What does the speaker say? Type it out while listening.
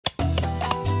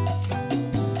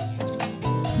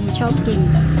ชอบกิน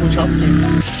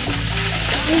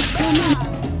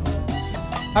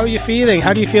How are you feeling?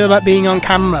 How do you feel about being on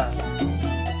camera?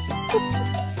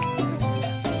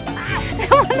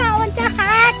 มันจะ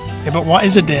หัก Yeah, but what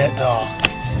is a date though?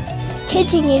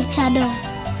 Kissing each other.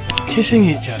 Kissing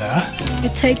each other?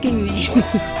 You're taking me.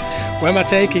 Where am I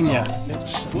taking you?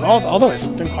 It's although it's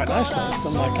done quite nicely. It's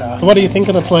done like a... What do you think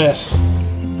of the place?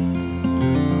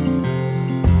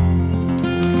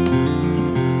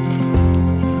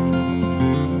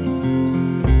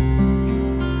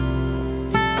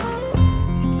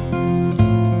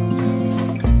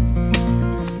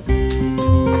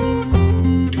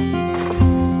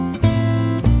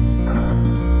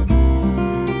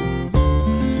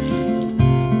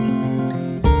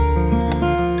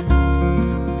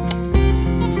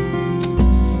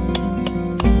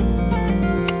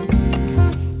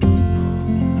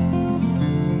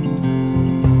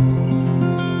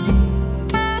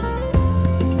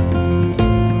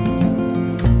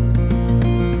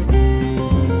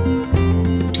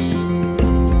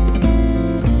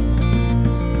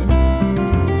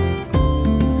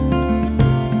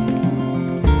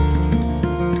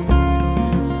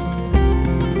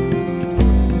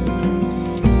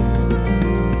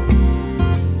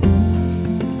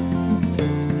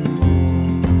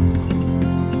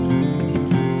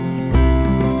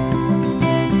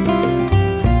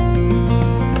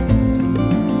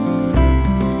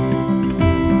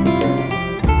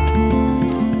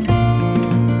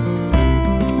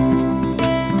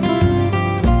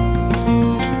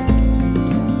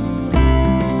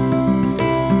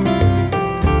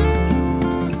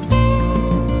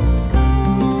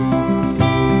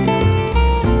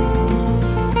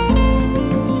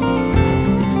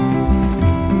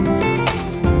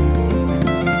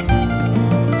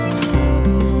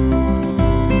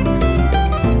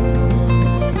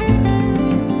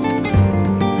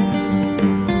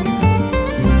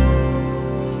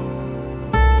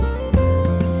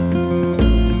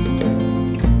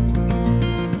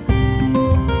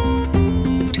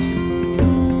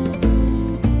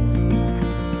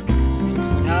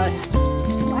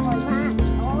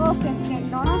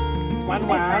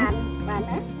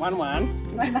หวาน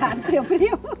เปรี้ย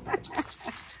ว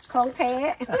ของแ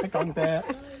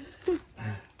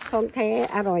ท้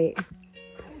อร่อย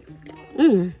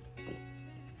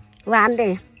หวานดิ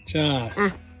ใช่อ่ะ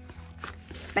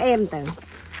ไปเอ็มเต๋อ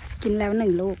กินแล้ว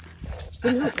1 ลูก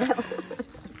แล้ว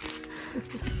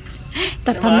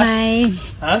ตัดทำไม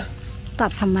ตั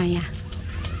ดทำไมอ่ะ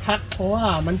ทักเพราะว่า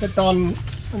มันจะโดน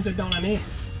อันนี้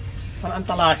มันอัน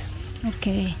ตรายโอเค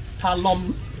ถ้าลม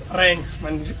แรง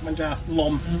มันจะล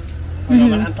ม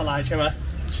มันอันตรายใช่ไหม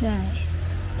ใช่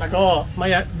แล้วก็ไม่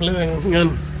อยากเปลืองเงิน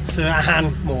ซื้ออาหาร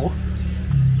หมู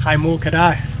ให้หมูก็ได้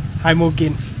ให้หมูกิ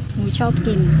นหมูชอบ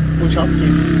กิน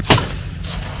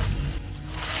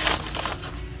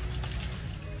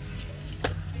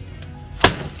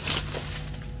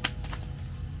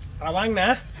ระวังนะ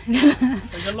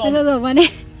มันจะล้มมาดิ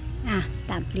อ่ะ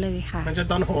ตัดเลยค่ะมันจะ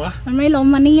ตอนหัวมันไม่ล้ม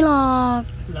มานี่หรอก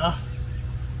เหรอ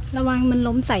ระวังมัน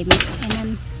ล้มใส่มันไอ้นั่น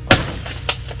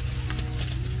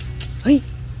เฮ้ย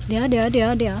เดี๋ยว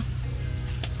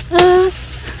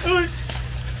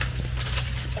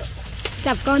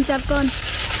จับก่อน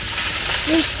เ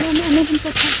ฮ้ยอันนี้เป็นตั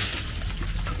ว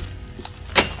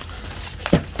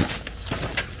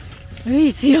เฮ้ย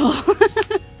เสียว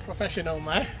professional ไห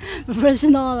ม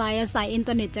professional อะไรใส่อินเท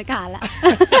อร์เน็ตจะขาดละ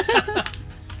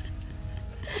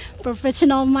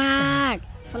professional มาก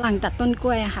ฝรั่งตัดต้นก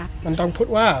ล้วยอะค่ะมันต้องพูด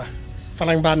ว่าฝ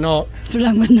รั่งบ้านนอกใช่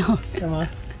ไหม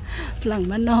ฝรั่ง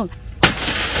บ้านนอก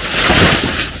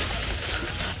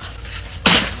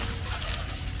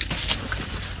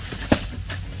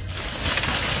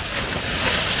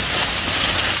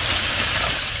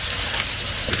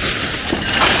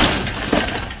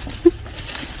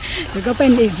แล้วก็เป็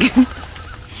นอีก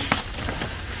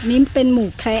นี่เป็นหมู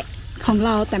แคระของเ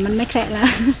ราแต่มันไม่แคระแล้ว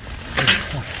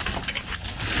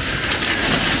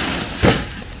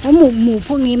เพราะหมูพ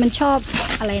วกนี้มันชอบ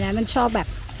อะไรนะมันชอบแบบ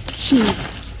ฉีก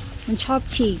มันชอ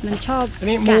บอัน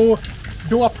นี้หมู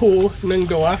ตัวผู้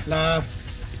1 ตัวแล้ว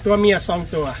ตัวเมีย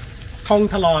2 ตัวท้อง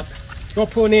ตลอดตัว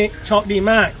ผู้นี่ชอบดี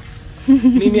มาก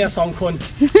มีเมีย2 คน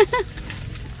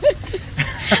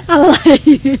อะไร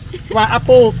ว่าอา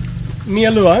ปูเมีย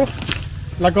เหลือง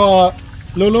แล้วก็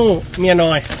ลูเมียน้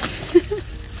อย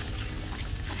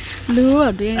รู้แบ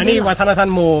บนี้อันนี้วัฒนธรรม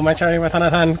หมูไม่ใช่วัฒน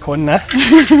ธรรมคนนะ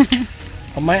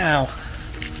ผมไม่เอา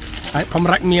ผม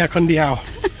รักเมียคนเดียว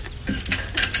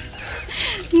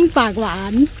ปากหวา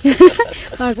น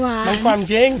มันความ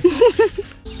จริง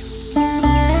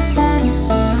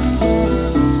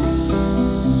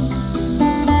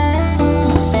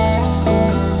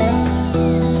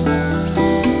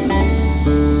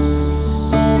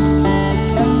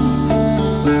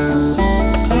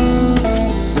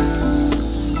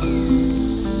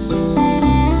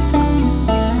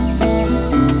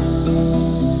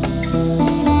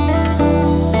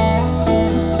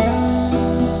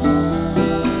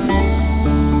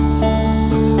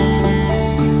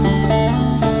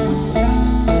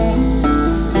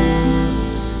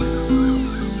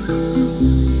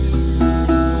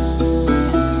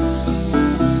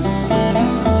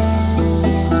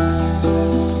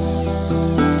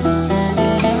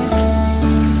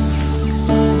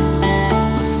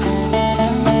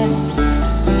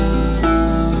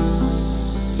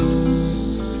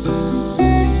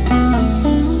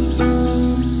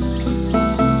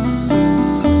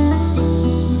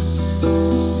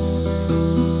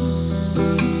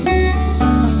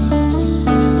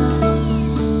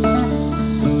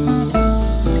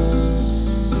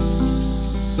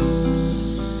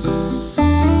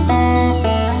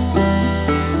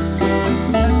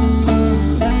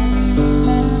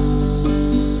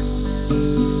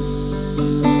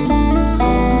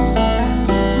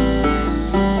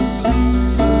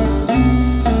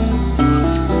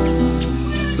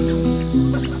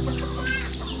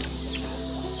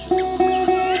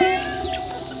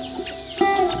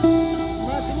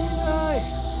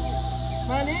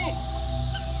มานี่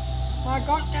มา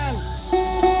ก๊อกกัน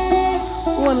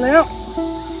อ้วนแล้ว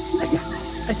ไอ้ยะ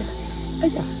ไอ้ยะไอ้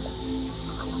ยะ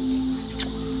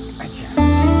ไอ้ยะ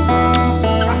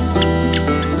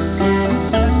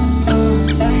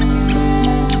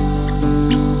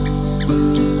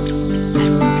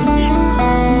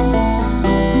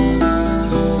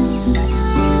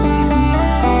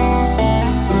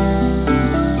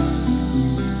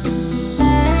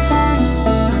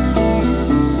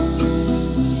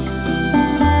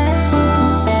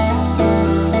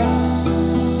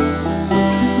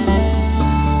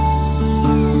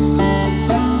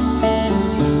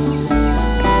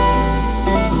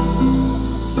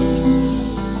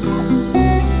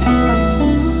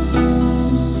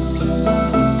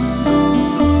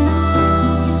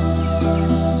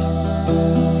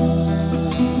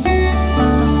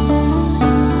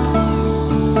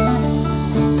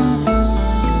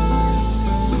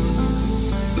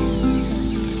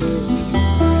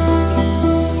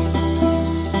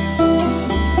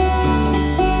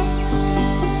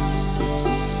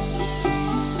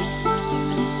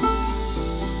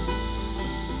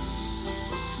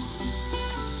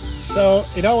So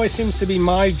it always seems to be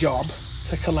my job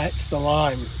to collect the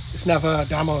lime. It's never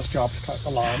DAMOS' job to collect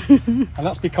the lime. And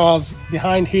that's because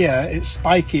behind here it's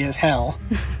spiky as hell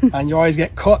and you always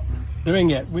get cut doing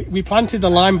it. We planted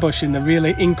the lime bush in the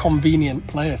really inconvenient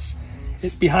place.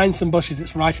 It's behind some bushes,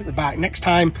 it's right at the back. Next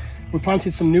time we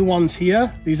planted some new ones here.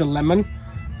 These are lemon.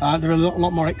 They're a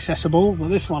lot more accessible, but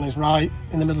this one is right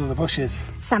in the middle of the bushes.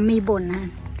 สามีบ่นนะ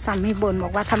สามีบ่นบอ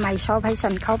กว่าทำไมชอบให้ฉั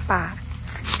นเข้าป่า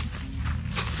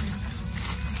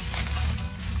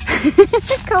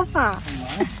เข้าป่า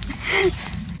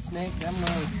Snake เต็มเล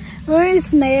ย เฮ้ย ส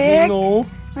เน มี ก งู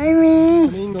ไม่มี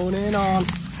มีงูแน่นอน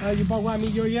อยู่บอกว่ามี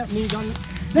เยอะแยะมีกัน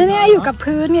เนี่ยอยู่กับ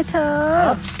พื้นเนี่ยเธอ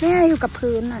เนี่ยอยู่กับ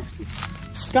พื้นอ่ะ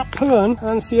กับเพื่อน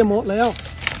อันเสียหมดแล้ว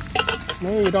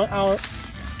นี่ต้องเอา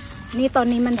นี่ตอน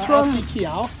นี้มันช่วง สีเขี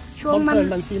ยว ช่วงมัน เพื่อ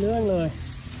นมันสีเหลืองเลย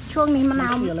ช่วงนี้มะนา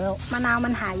ว เสียแล้ว มะนาวมั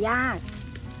นหายาก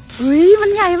อุ้ยมั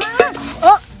นใหญ่มาก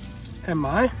เห็นไหม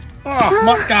ห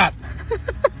มดกัด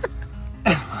เ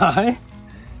ห็นไหม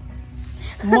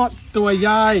หมดตัวให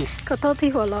ญ่ ขอโทษที่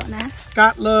หัวเราะนะ กั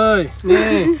ดเลยนี่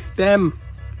เต็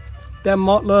มห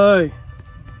มดเลย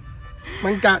มั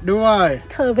นกัดด้วย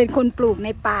เธอเป็นคนปลูกใน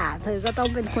ป่าเธอก็ต้อง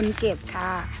เป็นคนเก็บค่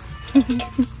ะ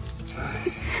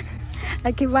แล้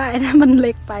วคิดว่าไอ้นั่นมันเ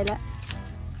ล็กไปแล้ว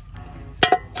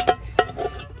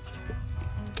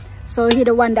so he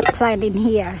the one that plant in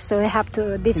here so I have to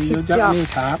this his job นี่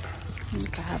ครับ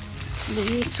ครับดู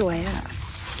สวยอ่ะ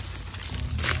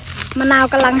มะนาว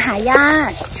กำลังหายา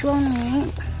กช่วงนี้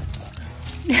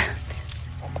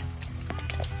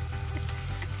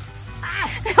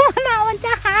มะนาวมันจ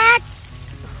ะหัก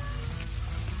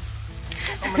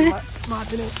มา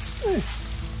ที่นี่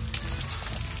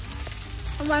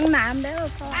ระวังน้ำเด้อ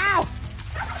พ่อ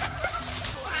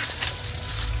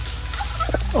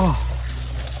โอ้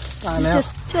ตายแล้ว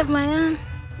เจ็บไหมอ่ะ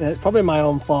Yeah, it's probably my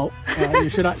own fault. You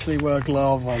should actually wear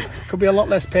gloves on. Could be a lot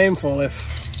less painful if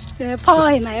พ่อ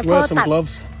เห็นไหมพ่อ wear some ตัด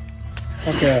gloves.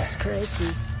 Okay. crazy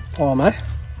พอไหม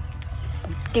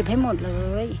เก็บให้หมดเล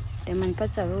ยเดี๋ยวมันก็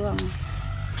จะร่วง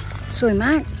สวยม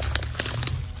าก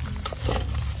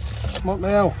หมดแ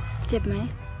ล้ว เจ็บไหม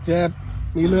เจ็บ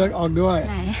มีเลือดออกด้วย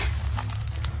ไหน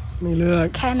มีเลือด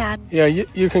แค่นั้น Yeah,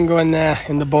 you can go in there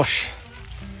in the bush.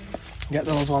 Get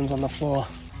those ones on the floor.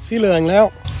 สีเหลืองแล้ว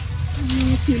มี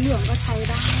สีเหลืองก็ใช้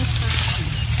ได้ค่ะ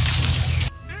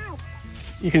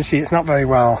You can see it's not very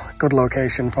well. Good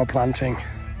location for planting.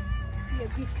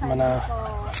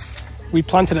 We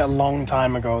planted it a long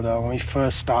time ago though, when we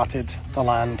first started the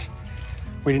land.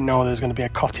 We didn't know there was going to be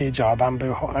a cottage or a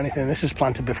bamboo hut or anything. This was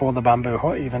planted before the bamboo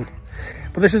hut even.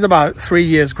 But this is about 3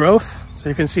 years growth. So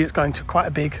you can see it's going to quite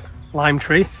a big lime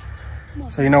tree.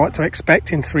 So you know what to expect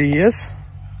in 3 years.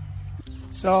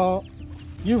 So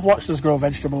you've watched us grow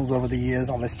vegetables over the years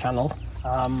on this channel.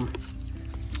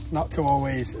 Not to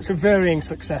always, it's a varying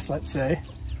success, let's say.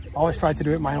 I always try to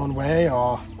do it my own way, or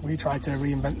we try to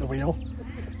reinvent the wheel.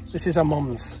 This is our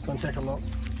mum's. Go and take a look.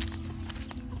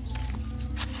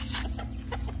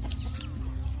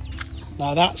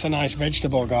 Now that's a nice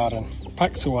vegetable garden.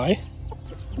 Packed away.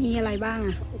 มีอะไรบ้าง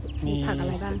อ่ะ มีผักอะ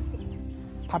ไรบ้าง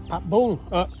Pat bung.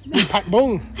 Pat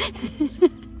bung.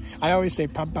 I always say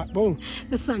pat bung.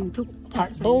 สั่งทุก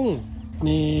Pat bung.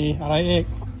 มีอะไรอีก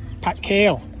Pat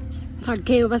kale. ผักเ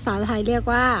คลภาษาไทยเรียก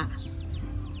ว่า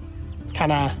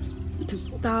Kana. ถูก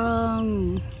ต้อง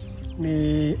มี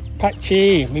ผักชี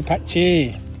มี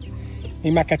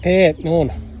มะเขือเทศนู่น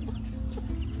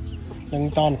ยัง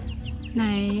ต้น ไหน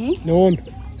นู่น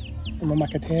มะ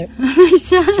เขือเทศ ไม่ใ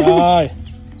ช่ ใช่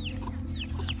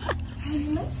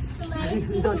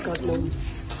โดนกดลง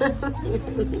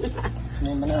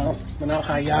นี่มะนาวข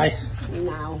ายยาย มะ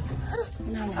นาว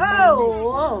โอ้โห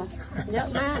เยอะ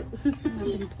มาก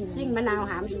ยิ่งมะนาว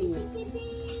หาไม่มี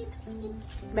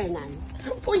ใบนั้น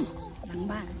อุ้ยหลัง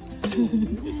บ้าน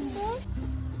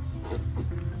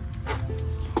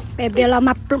แบบเดี๋ยวเราม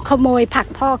าขโมยผัก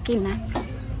พ่อกินนะ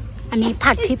อันนี้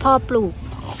ผักที่พ่อปลูก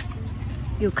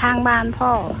อยู่ข้างบ้านพ่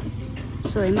อ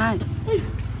สวยมาก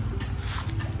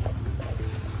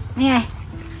นี่ไง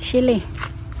ชิลลี่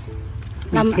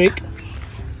มีพริก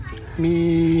มี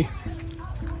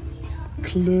เก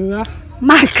ลือ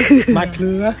มะเขือ มะเ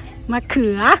ขือ มะเขื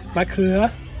อ มะเขือ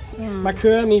มะเขื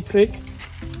อมีพริก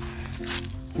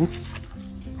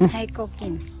ให้โกกิ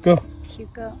น go คิว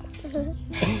โก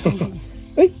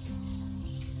เอ้ย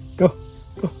go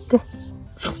go go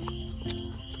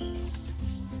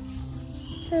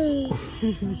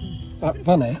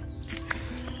ว่าไหน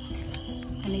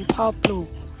อันนี้พ่อปลูก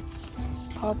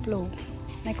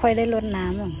ไม่ค่อยได้รดน้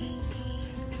ำหรอก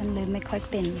มันเลยไม่ค่อย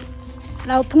เป็นเ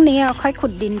ราพรุ่งนี้เราค่อยขุ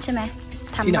ดดินใช่ไหม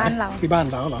ทำบ้านเรา ที่บ้าน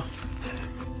เราเหรอ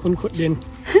คุณขุดดิน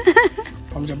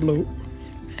ผมจะปลูก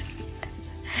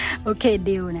โอเค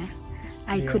ดิวนะไ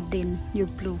อขุดดินอยู่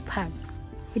ปลูกผัก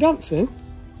You dancing?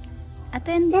 อ่ะเ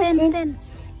ต้น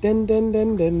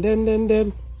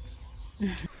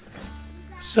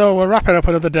So we're wrapping up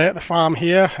another day at the farm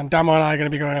here, and Damo and I are going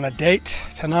to be going on a date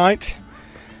tonight.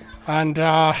 And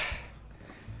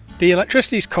the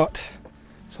electricity's cut,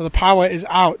 so the power is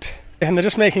out. And they're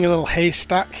just making a little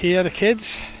haystack here, the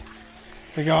kids.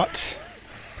 We got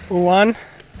Uwan.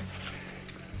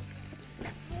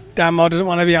 Damo doesn't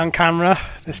want to be on camera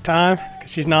this time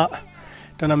because she's not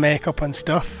done her makeup and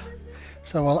stuff.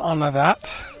 So we'll honour that.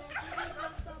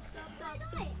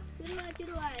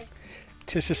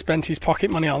 Tissa spent his pocket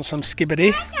money on some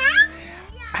skibbity.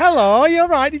 Hello, you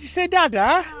alright? Did you say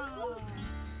Dada?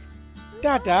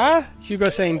 Dada?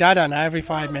 Hugo's saying Dada now every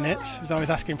 5 minutes. He's always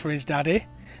asking for his daddy.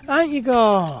 Aren't you,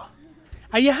 go?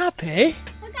 Are you happy?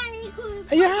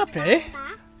 Are you happy?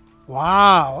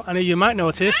 Wow. And you might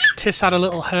notice Tiss had a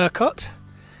little haircut.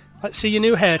 Let's see your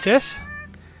new hair, Tiss.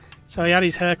 So he had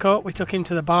his haircut. We took him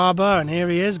to the barber and here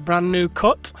he is, brand new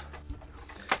cut.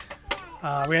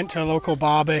 We went to a local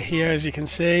barber here, as you can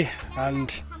see,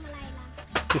 and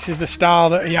this is the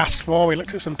style that he asked for. We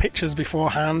looked at some pictures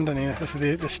beforehand, and this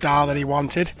is the style that he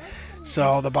wanted.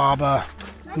 So the barber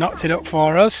knocked it up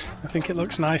for us. I think it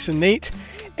looks nice and neat.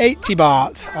 80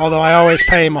 baht, although I always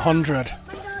pay him 100.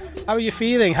 How are you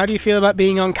feeling? How do you feel about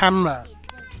being on camera?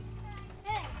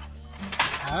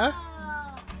 Huh?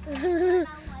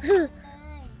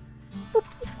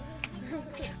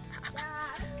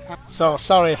 So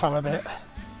sorry if I'm a bit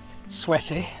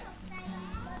sweaty.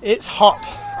 It's hot.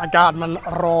 อากาศมัน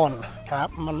ร้อนครับ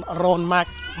มันร้อนมาก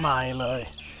มายเลย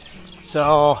So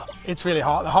it's really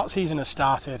hot. The hot season has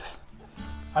started,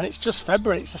 and it's just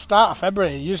February. It's the start of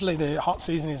February. Usually the hot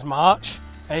season is March,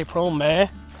 April, May.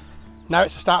 Now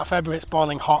it's the start of February. It's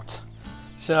boiling hot.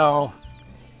 So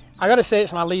I got to say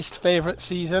it's my least favourite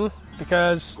season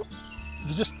because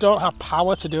you just don't have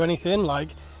power to do anything. Like,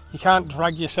 you can't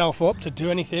drag yourself up to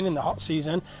do anything in the hot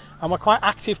season. And we're quite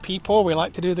active people. We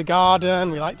like to do the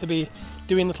garden. We like to be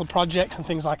doing little projects and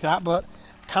things like that. But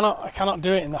I cannot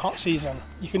do it in the hot season.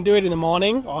 You can do it in the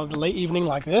morning or the late evening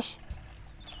like this,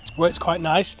 where it's quite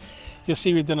nice. You'll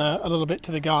see we've done a little bit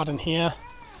to the garden here.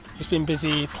 Just been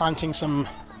busy planting some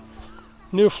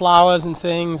new flowers and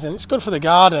things. And it's good for the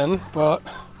garden, but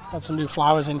had some new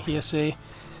flowers in here, see.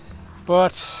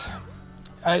 But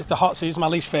it's the hot season, my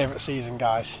least favourite season,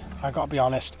 guys. I've got to be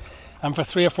honest. And for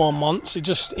 3 or 4 months, it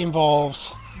just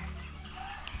involves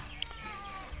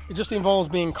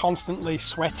being constantly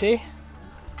sweaty,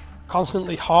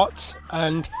 constantly hot,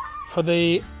 and for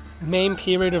the main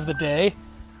period of the day,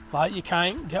 like, you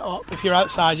can't get up. If you're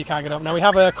outside, you can't get up. Now, we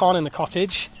have aircon in the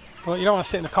cottage, but you don't want to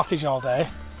sit in the cottage all day.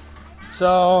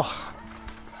 So,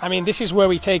 I mean, this is where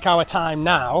we take our time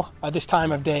now, at this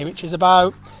time of day, which is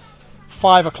about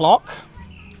 5 o'clock.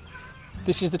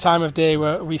 This is the time of day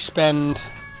where we spend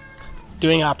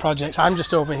doing our projects. I'm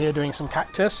just over here doing some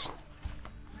cactus.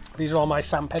 These are all my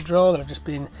San Pedro that have just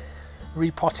been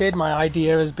repotted. My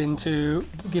idea has been to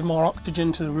give more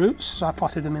oxygen to the roots, so I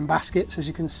potted them in baskets, as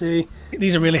you can see.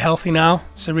 These are really healthy now.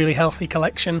 It's a really healthy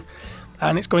collection,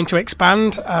 and it's going to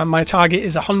expand. My target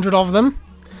is 100 of them,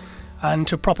 and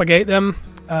to propagate them,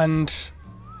 and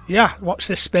yeah, watch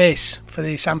this space for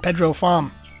the San Pedro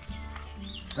farm.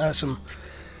 Some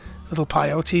little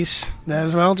peyotes there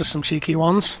as well, just some cheeky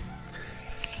ones.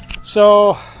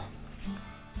 So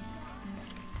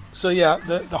yeah,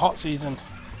 the hot season,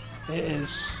 it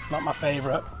is not my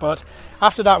favourite, but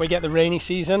after that we get the rainy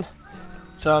season.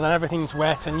 So then everything's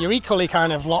wet and you're equally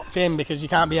kind of locked in because you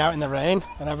can't be out in the rain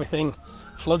and everything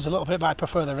floods a little bit, but I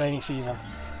prefer the rainy season.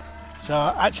 So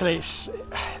actually it's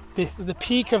the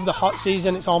peak of the hot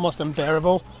season, it's almost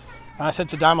unbearable. And I said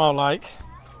to Damo, like,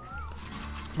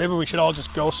 maybe we should all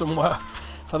just go somewhere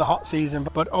for the hot season,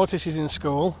 but Otis is in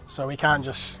school, so we can't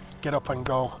just get up and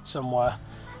go somewhere.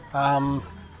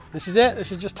 This is it,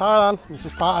 this is just Thailand. This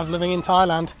is part of living in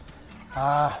Thailand.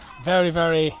 Very,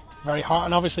 very, very hot,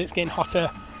 and obviously it's getting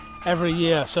hotter every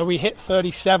year. So we hit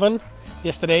 37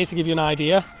 yesterday, to give you an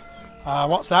idea.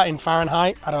 What's that in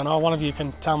Fahrenheit? I don't know, one of you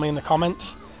can tell me in the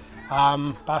comments.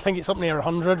 But I think it's up near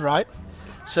 100, right?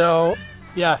 So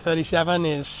yeah, 37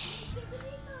 is,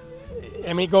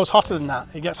 I mean, it goes hotter than that.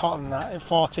 It gets hotter than that. At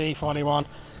 40, 41,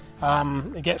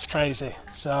 it gets crazy.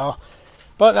 So,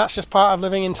 but that's just part of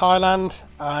living in Thailand,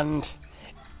 and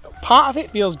part of it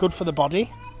feels good for the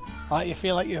body. Like you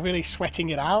feel like you're really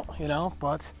sweating it out, you know,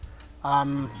 but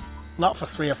not for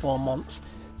 3 or 4 months.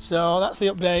 So that's the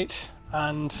update,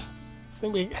 and I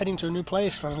think we're heading to a new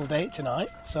place for a little date tonight.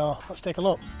 So let's take a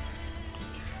look.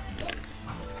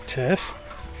 Tiff,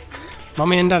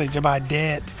 Mommy and Daddy to buy a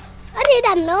date. I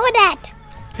didn't know that.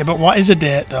 Yeah, but what is a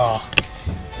date though?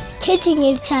 Kissing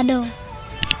each other.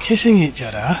 Kissing each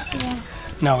other? Yeah.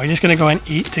 No, we're just going to go and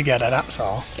eat together, that's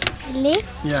all. Really?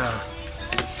 Yeah.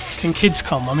 Can kids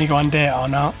come when we go on date or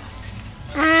not?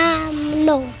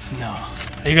 No. No.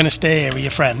 Are you going to stay here with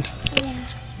your friend? Yeah.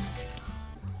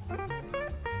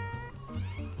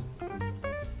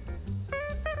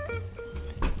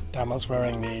 Dama's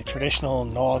wearing the traditional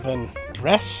northern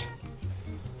dress.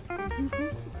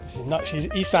 This is not, she's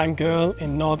an Isan girl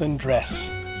in northern dress.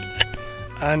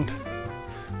 And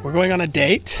we're going on a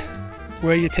date.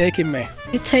 Where are you taking me?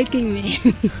 You're taking me.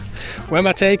 Where am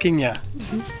I taking you?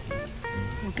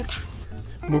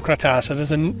 Mukrata. So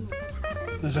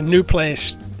there's a new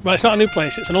place. Well, it's not a new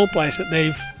place. It's an old place that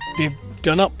they've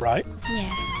done up, right?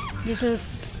 Yeah, this is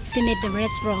finish the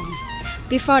restaurant.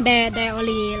 Before that, they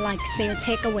only like sell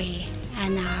takeaway,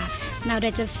 and now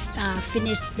they just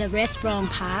finished the restaurant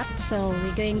part. So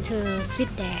we're going to sit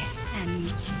there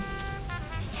and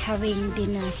having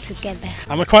dinner together.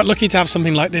 And we're quite lucky to have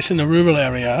something like this in the rural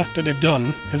area that they've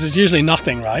done, because there's usually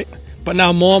nothing, right? But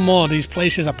now more and more these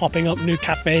places are popping up, new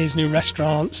cafes, new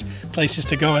restaurants, places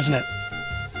to go, isn't it?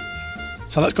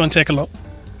 So let's go and take a look.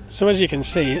 So as you can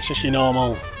see, it's just your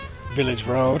normal village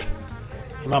road,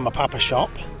 your mama papa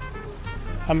shop.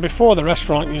 And before, the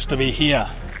restaurant used to be here.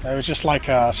 It was just like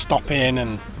a stop in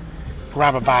and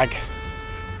grab a bag.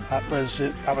 That was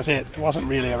it. It wasn't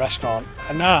really a restaurant.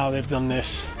 And now they've done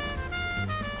this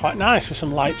quite nice with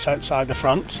some lights outside the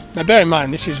front. Now bear in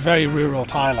mind, this is very rural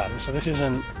Thailand, so this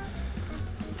isn't,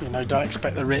 you know, don't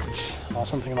expect the Ritz or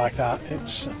something like that.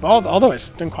 It's, although it's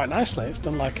done quite nicely. It's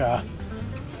done like a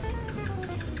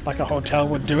hotel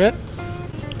would do it.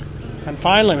 And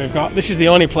finally we've got, this is the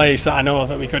only place that I know of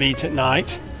that we could eat at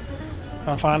night.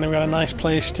 And finally we got a nice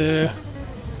place to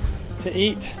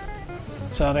eat.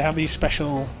 So they have these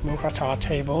special mukrata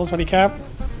tables. What do you cap?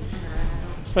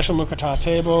 Special mukrata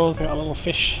tables. They got a little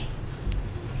fish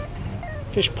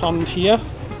pond here.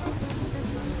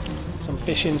 Some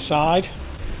fish inside.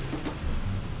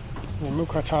 The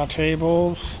mukrata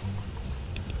tables.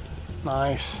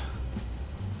 Nice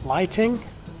lighting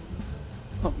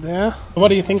up there. What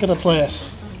do you think of the place?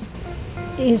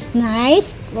 It's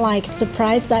nice, like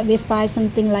surprised that we find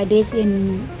something like this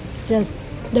in just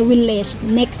the village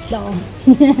next door.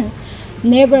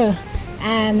 Never.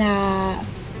 And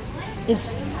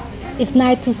it's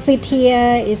nice to sit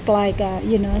here. It's like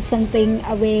you know, something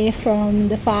away from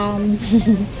the farm.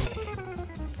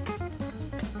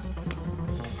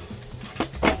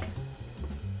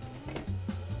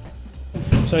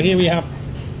 So here we have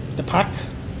the pak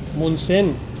Woon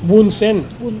Sen,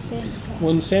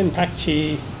 pak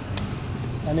chi,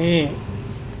 and here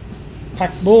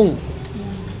pak bung.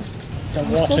 The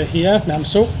water here, nam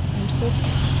soup.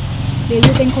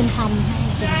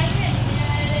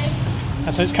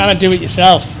 And so it's kind of do it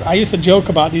yourself. I used to joke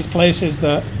about these places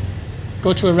that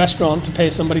go to a restaurant to pay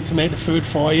somebody to make the food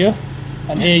for you,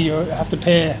 and here you have to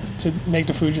pay to make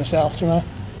the food yourself, do you know?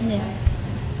 Yeah.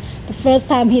 The first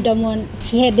time he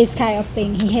had this kind of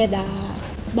thing. He had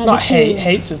barbecue. Not hate,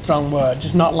 hate's a strong word,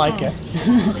 just not like it.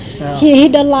 Yeah. He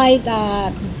don't like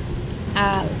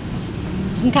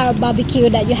some kind of barbecue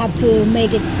that you have to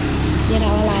make it, you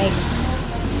know, like,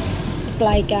 it's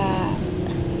like,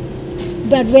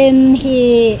 but when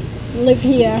he live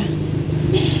here,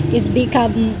 it's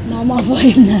become normal for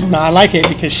him now. No, I like it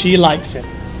because she likes it.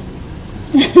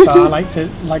 So I like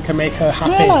to make her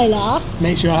happy.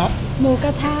 Makes you happy. หมูกร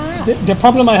ะทะ The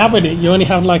problem I have with it, you only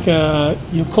have like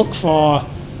you cook for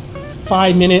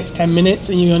 5 minutes, 10 minutes,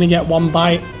 and you only get one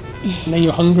bite, and then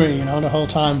you're hungry, the whole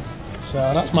time. So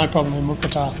that's my problem with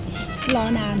mukata. รอ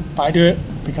นาน But I do it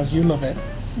because you love it.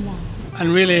 And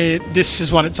really, this is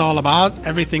what it's all about.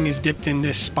 Everything is dipped in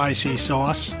this spicy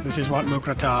sauce. This is what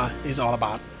mukata is all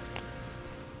about.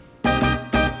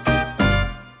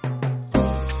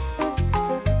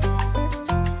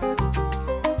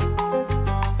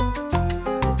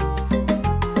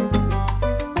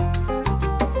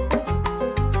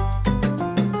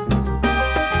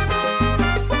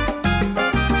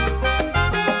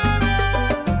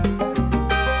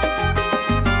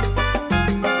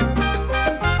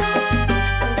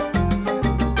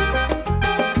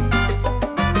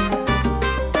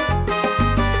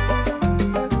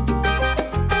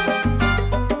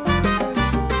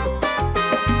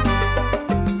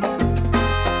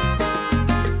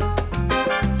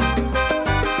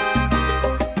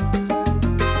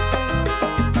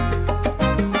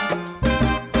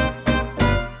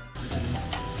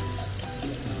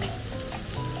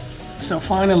 So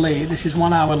finally, this is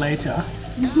 1 hour later.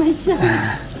 ไม่ใช่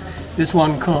This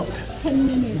one cooked. 10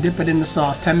 minutes You dip it in the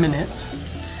sauce, 10 minutes,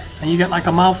 and you get like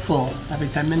a mouthful every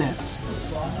 10 minutes.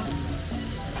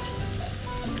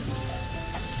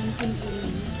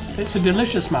 It's a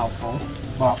delicious mouthful,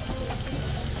 but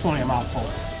it's only a mouthful.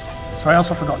 So I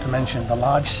also forgot to mention the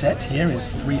large set here is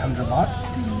 300 baht,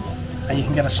 and you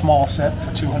can get a small set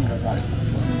for 200 baht,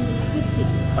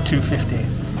 for 250.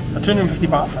 So 250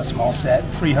 baht for a small set,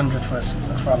 300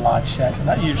 for a large set, and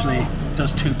that usually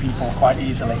does 2 people quite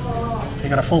easily. So you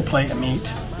got a full plate of meat,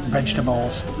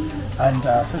 vegetables, and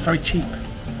so it's very cheap,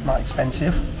 not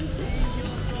expensive.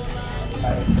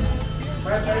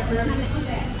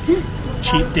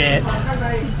 Cheap date.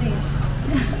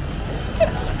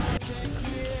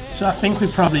 So I think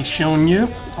we've probably shown you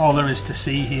all there is to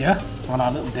see here on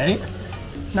our little date.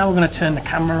 Now we're going to turn the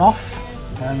camera off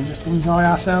and just enjoy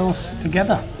ourselves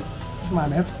together. Come on,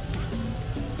 babe.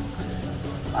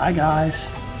 Bye, guys.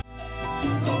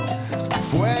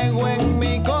 Fuego en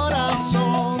mi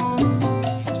corazón.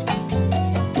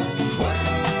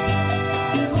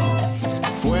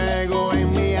 Fuego en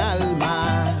mi alma.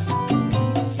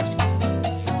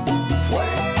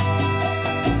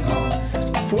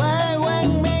 Fuego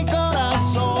en mi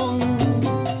corazón.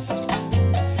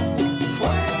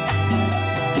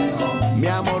 Mi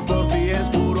amor por ti es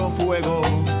puro fuego.